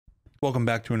Welcome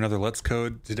back to another Let's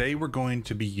Code. Today we're going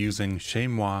to be using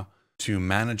chezmoi to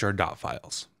manage our dot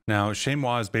files. Now,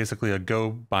 chezmoi is basically a Go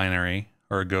binary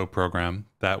or a Go program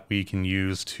that we can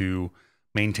use to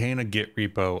maintain a Git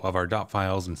repo of our dot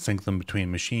files and sync them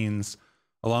between machines,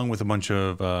 along with a bunch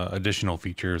of additional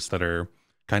features that are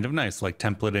kind of nice, like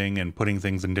templating and putting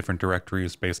things in different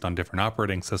directories based on different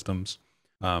operating systems.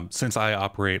 Since I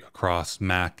operate across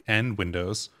Mac and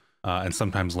Windows, and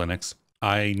sometimes Linux,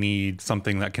 I need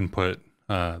something that can put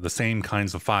the same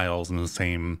kinds of files and the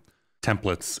same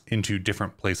templates into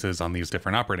different places on these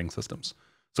different operating systems.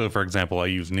 So for example, I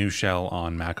use new shell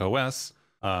on Mac OS,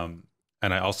 and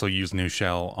I also use new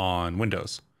shell on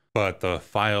Windows, but the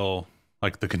file,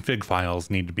 like the config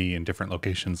files, need to be in different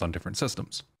locations on different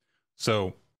systems.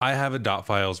 So I have a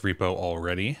dotfiles repo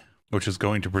already, which is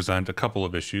going to present a couple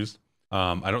of issues.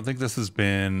 I don't think this has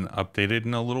been updated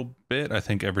in a little bit. I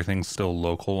think everything's still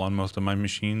local on most of my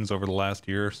machines over the last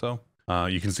year or so.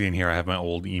 You can see in here I have my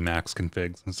old Emacs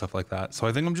configs and stuff like that. So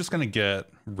I think I'm just going to get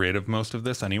rid of most of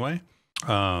this anyway.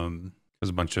 There's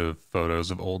a bunch of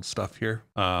photos of old stuff here.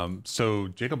 So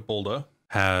Jacob Bolda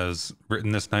has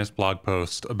written this nice blog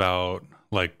post about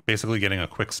like basically getting a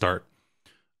quick start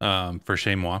for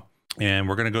chezmoi. And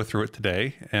we're going to go through it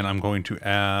today. And I'm going to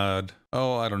add,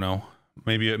 I don't know,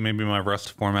 maybe my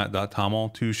Rust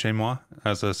format.toml to chezmoi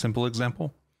as a simple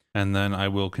example. And then I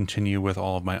will continue with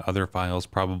all of my other files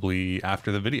probably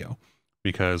after the video,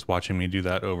 because watching me do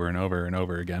that over and over and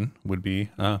over again would be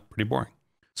pretty boring.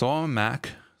 So on a Mac,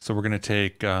 so we're going to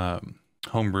take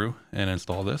Homebrew and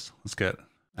install this. Let's get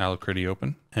Alacrity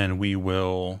open and we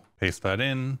will paste that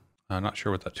in. I'm not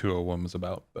sure what that 201 was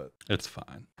about, but it's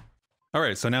fine. All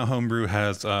right, so now Homebrew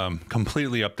has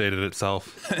completely updated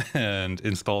itself and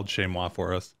installed chezmoi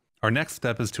for us. Our next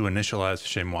step is to initialize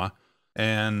chezmoi.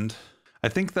 And I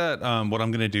think that what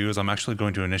I'm going to do is I'm actually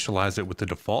going to initialize it with the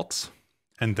defaults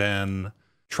and then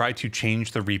try to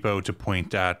change the repo to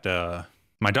point at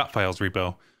my dotfiles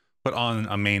repo, but on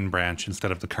a main branch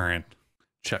instead of the current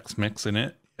chezmoi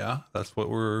init. Yeah, that's what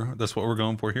we're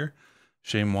going for here.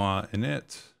 Chezmoi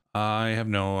init. I have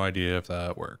no idea if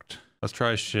that worked. Let's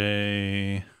try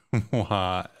chezmoi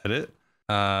edit.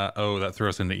 That threw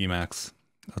us into Emacs.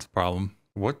 That's a problem.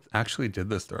 What actually did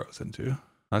this throw us into?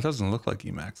 That doesn't look like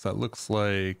Emacs. That looks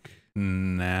like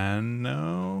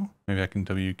Nano. Maybe I can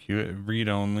WQ it. Read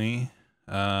only.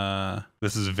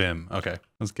 This is Vim. Okay,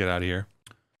 let's get out of here.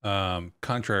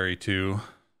 Contrary to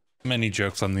many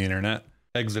jokes on the internet,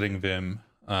 exiting Vim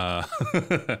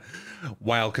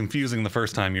while confusing the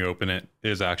first time you open it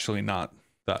is actually not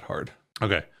that hard.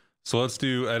 Okay. So let's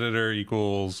do editor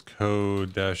equals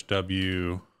code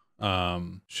 -w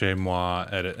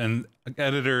chezmoi edit. And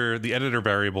the editor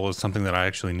variable is something that I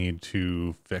actually need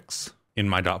to fix in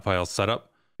my dotfile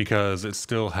setup because it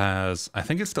still has, I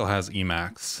think it still has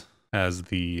Emacs as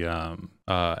the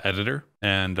editor.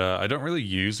 And I don't really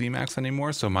use Emacs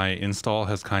anymore. So my install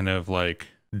has kind of like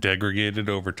degraded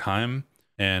over time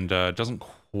and doesn't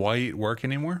quite work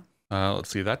anymore. Let's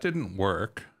see, that didn't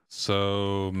work.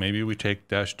 So maybe we take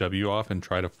 -w off and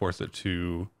try to force it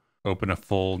to open a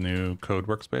full new code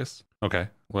workspace. Okay,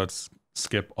 let's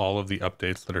skip all of the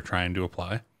updates that are trying to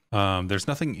apply. There's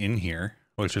nothing in here,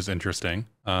 which is interesting.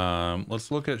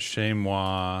 Let's look at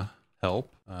chezmoi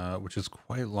help, which is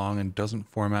quite long and doesn't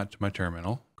format to my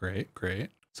terminal. Great, great.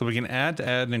 So we can add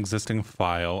an existing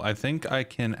file. I think I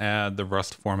can add the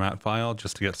Rust format file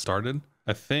just to get started.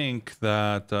 I think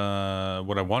that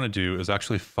what I want to do is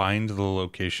actually find the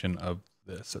location of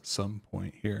this at some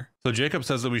point here. So Jacob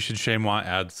says that we should chezmoi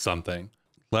add something.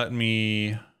 Let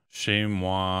me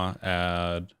chezmoi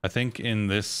add, I think in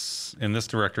this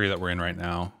directory that we're in right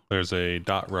now, there's a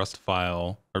 .rust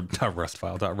file or .rust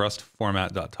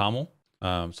format.toml.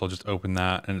 So I'll just open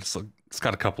that and it's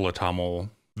got a couple of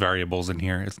toml variables in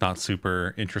here. It's not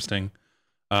super interesting,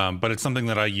 but it's something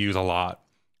that I use a lot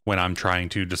when I'm trying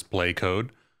to display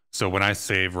code. So when I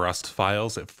save Rust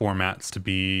files, it formats to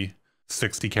be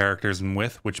 60 characters in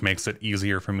width, which makes it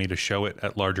easier for me to show it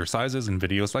at larger sizes in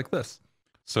videos like this.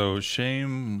 So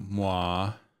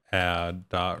chezmoi add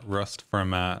 .rust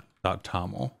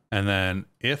format.toml. And then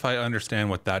if I understand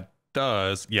what that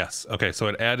does, yes. Okay, so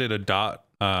it added a dot.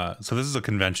 So this is a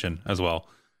convention as well.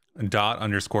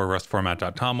 ._rust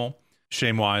format.toml.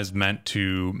 chezmoi is meant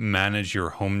to manage your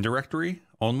home directory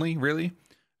only, really.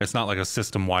 It's not like a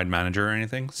system-wide manager or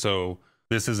anything. So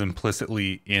this is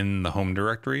implicitly in the home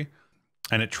directory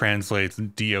and it translates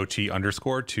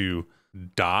dot_ to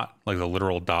dot, like the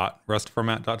literal dot rust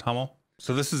format.toml.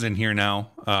 So this is in here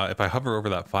now. If I hover over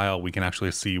that file, we can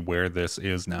actually see where this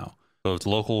is now. So it's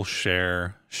local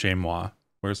share chezmoi.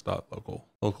 Where's dot local?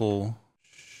 Local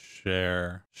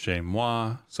share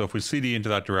chezmoi. So if we cd into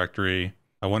that directory,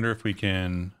 I wonder if we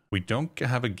can, we don't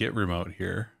have a git remote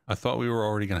here. I thought we were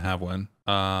already going to have one.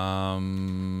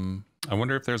 I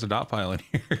wonder if there's a dot file in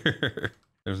here.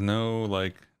 There's no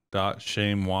like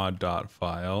 .chezmoi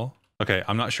dotfile. Okay,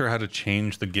 I'm not sure how to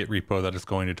change the git repo that it's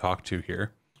going to talk to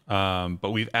here.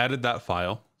 But we've added that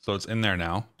file, so it's in there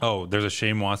now. Oh, there's a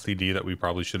chezmoi cd that we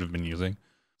probably should have been using.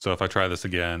 So if I try this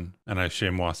again and I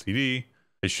chezmoi cd,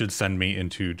 it should send me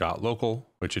into .local,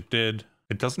 which it did.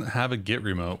 It doesn't have a git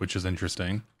remote, which is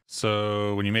interesting.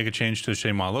 So when you make a change to a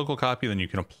chezmoi local copy, then you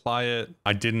can apply it.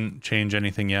 I didn't change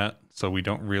anything yet, so we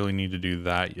don't really need to do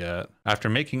that yet. After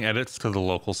making edits to the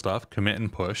local stuff, commit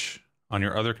and push. On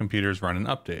your other computers, run an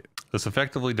update. This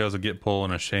effectively does a git pull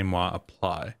and a chezmoi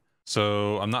apply.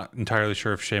 So I'm not entirely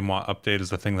sure if chezmoi update is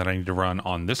the thing that I need to run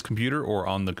on this computer or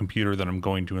on the computer that I'm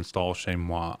going to install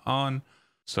chezmoi on.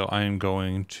 So I am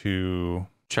going to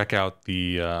check out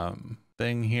the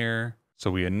thing here.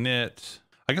 So we init.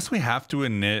 I guess we have to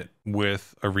init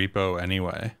with a repo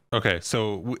anyway. Okay,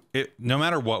 so no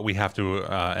matter what, we have to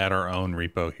add our own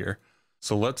repo here.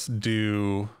 So let's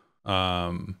do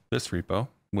this repo,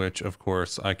 which of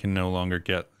course I can no longer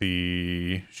get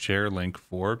the share link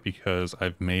for because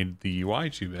I've made the UI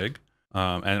too big.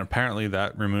 And apparently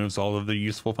that removes all of the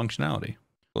useful functionality.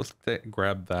 Let's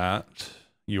grab that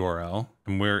URL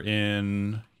and we're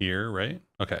in here, right?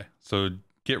 Okay, so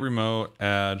git remote,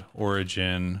 add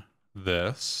origin,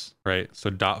 this, right? So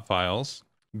dotfiles,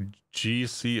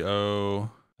 gco,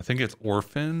 I think it's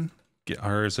orphan,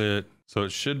 or is it? So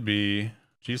it should be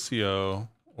gco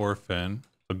orphan.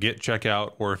 So git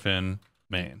checkout orphan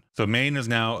main. So main is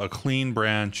now a clean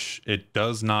branch. It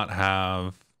does not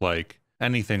have like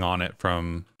anything on it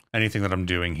from anything that I'm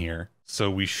doing here.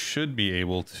 So we should be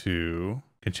able to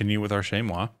continue with our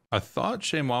chezmoi. I thought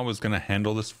chezmoi was going to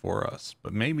handle this for us,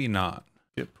 but maybe not.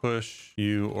 Git push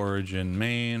u origin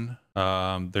main.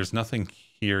 There's nothing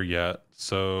here yet.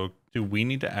 So do we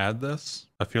need to add this?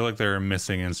 I feel like there are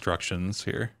missing instructions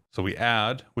here. So we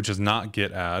add, which is not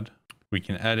git add. We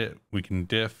can edit, we can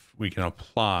diff, we can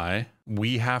apply.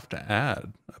 We have to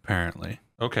add, apparently.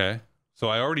 Okay, so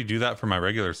I already do that for my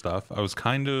regular stuff. I was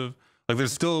kind of, like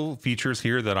there's still features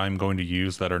here that I'm going to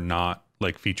use that are not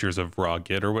like features of raw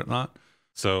git or whatnot.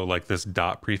 So like this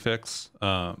dot prefix,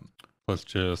 let's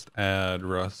just add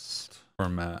Rust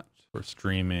format for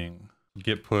streaming.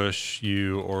 Git push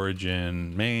u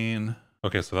origin main.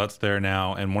 Okay, so that's there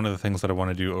now. And one of the things that I want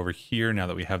to do over here now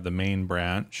that we have the main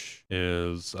branch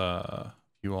is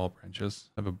view all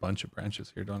branches. I have a bunch of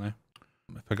branches here, don't I?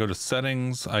 If I go to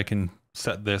settings, I can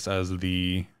set this as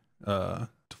the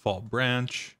default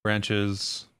branch.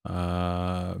 Branches,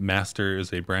 master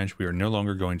is a branch we are no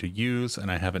longer going to use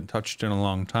and I haven't touched in a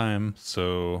long time.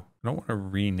 So I don't want to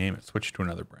rename it, switch to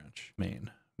another branch, main.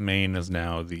 Main is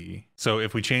now the, so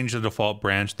if we change the default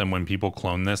branch, then when people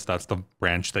clone this, that's the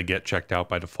branch they get checked out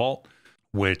by default,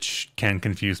 which can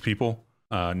confuse people.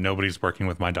 Nobody's working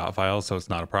with my dot files, so it's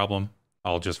not a problem.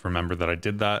 I'll just remember that I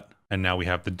did that. And now we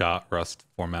have the dot rust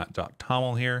format dot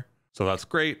toml here. So that's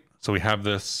great. So we have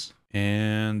this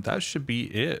and that should be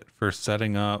it for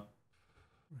setting up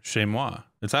chezmoi.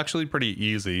 It's actually pretty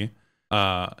easy.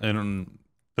 And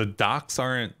the docs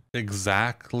aren't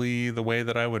exactly the way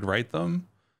that I would write them.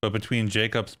 But between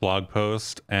Jacob's blog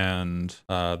post and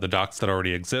the docs that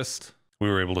already exist, we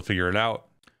were able to figure it out.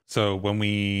 So when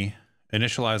we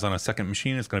initialize on a second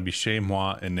machine, it's going to be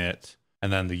chezmoi init,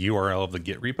 and then the URL of the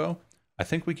Git repo. I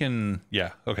think we can,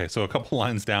 yeah, okay. So a couple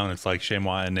lines down, it's like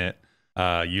chezmoi init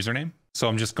username. So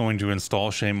I'm just going to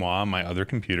install chezmoi on my other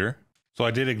computer. So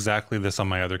I did exactly this on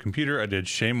my other computer. I did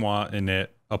chezmoi init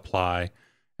apply,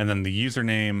 and then the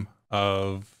username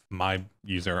of my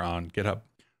user on GitHub.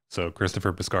 So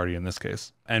Christopher Piscardi in this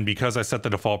case. And because I set the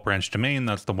default branch to main,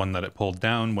 that's the one that it pulled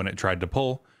down when it tried to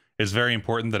pull. It's very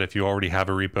important that if you already have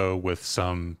a repo with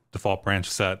some default branch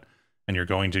set and you're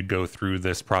going to go through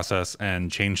this process and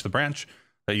change the branch,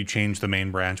 that you change the main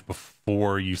branch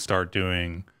before you start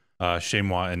doing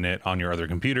chezmoi init on your other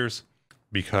computers,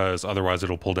 because otherwise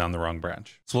it'll pull down the wrong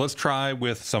branch. So let's try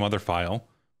with some other file,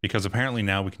 because apparently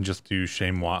now we can just do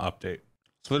chezmoi update.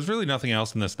 So there's really nothing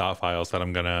else in this .files that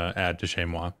I'm gonna add to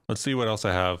chezmoi. Let's see what else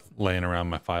I have laying around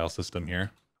my file system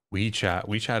here.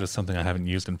 WeChat is something I haven't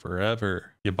used in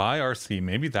forever. YabaiRC,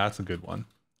 maybe that's a good one.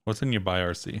 What's in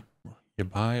YabaiRC?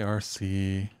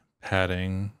 YabaiRC,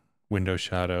 padding, window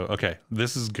shadow. Okay,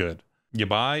 this is good.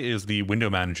 Yabai is the window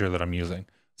manager that I'm using.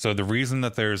 So the reason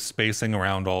that there's spacing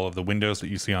around all of the windows that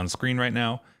you see on screen right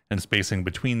now, and spacing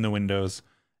between the windows,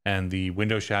 and the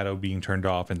window shadow being turned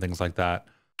off and things like that,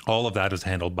 all of that is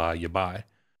handled by Yabai.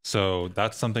 So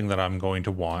that's something that I'm going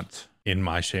to want in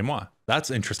my chezmoi. That's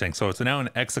interesting. So it's now an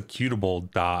executable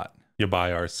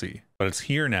 .yabirc, but it's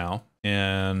here now.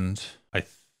 And I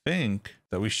think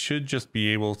that we should just be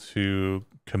able to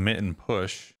commit and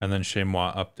push and then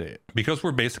chezmoi update. Because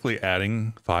we're basically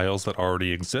adding files that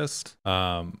already exist,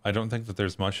 I don't think that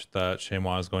there's much that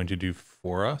chezmoi is going to do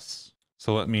for us.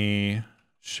 So let me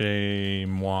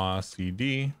chezmoi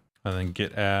cd and then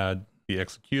git add the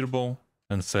executable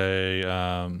and say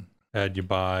add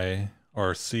yabai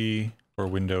rc for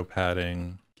window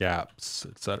padding, gaps,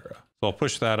 etc. So I'll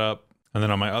push that up. And then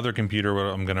on my other computer,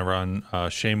 I'm going to run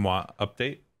chezmoi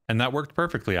update. And that worked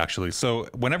perfectly, actually. So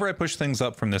whenever I push things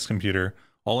up from this computer,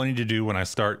 all I need to do when I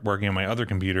start working on my other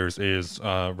computers is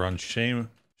run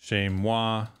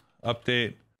chezmoi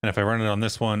update. And if I run it on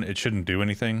this one, it shouldn't do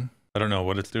anything. I don't know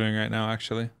what it's doing right now,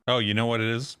 actually. Oh, you know what it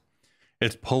is?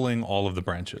 It's pulling all of the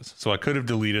branches. So I could have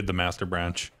deleted the master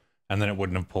branch and then it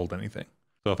wouldn't have pulled anything.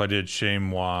 So if I did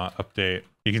chezmoi update,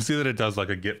 you can see that it does like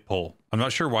a git pull. I'm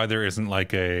not sure why there isn't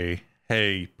like a,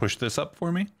 hey, push this up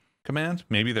for me command.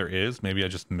 Maybe there is, maybe I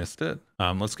just missed it.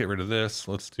 Let's get rid of this.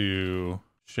 Let's do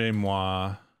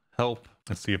chezmoi help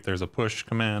and see if there's a push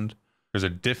command. There's a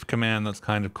diff command that's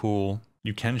kind of cool.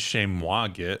 You can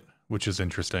chezmoi git, which is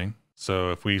interesting.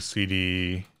 So if we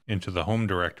cd into the home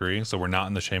directory, so we're not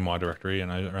in the chezmoi directory,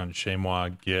 and I run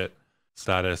chezmoi git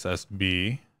status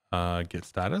sb, git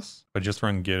status. If I just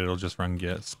run git, it'll just run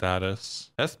git status.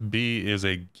 sb is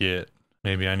a git.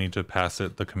 Maybe I need to pass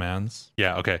it the commands.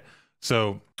 Yeah, okay.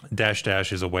 So dash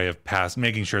dash is a way of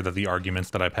making sure that the arguments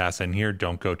that I pass in here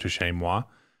don't go to chezmoi,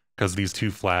 because these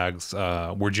two flags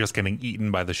were just getting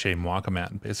eaten by the chezmoi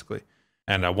command, basically.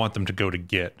 And I want them to go to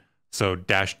git. So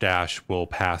dash dash will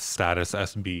pass status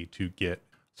sb to git.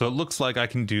 So it looks like I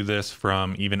can do this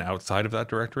from even outside of that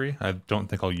directory. I don't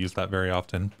think I'll use that very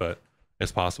often, but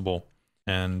it's possible.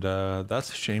 And that's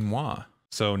chezmoi.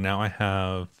 So now I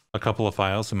have a couple of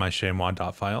files in my chezmoi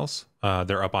dotfiles.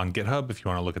 They're up on GitHub if you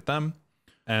want to look at them.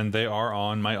 And they are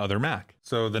on my other Mac.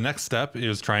 So the next step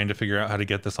is trying to figure out how to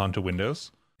get this onto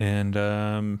Windows. And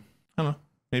I don't know,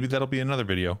 maybe that'll be another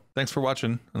video. Thanks for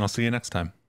watching, and I'll see you next time.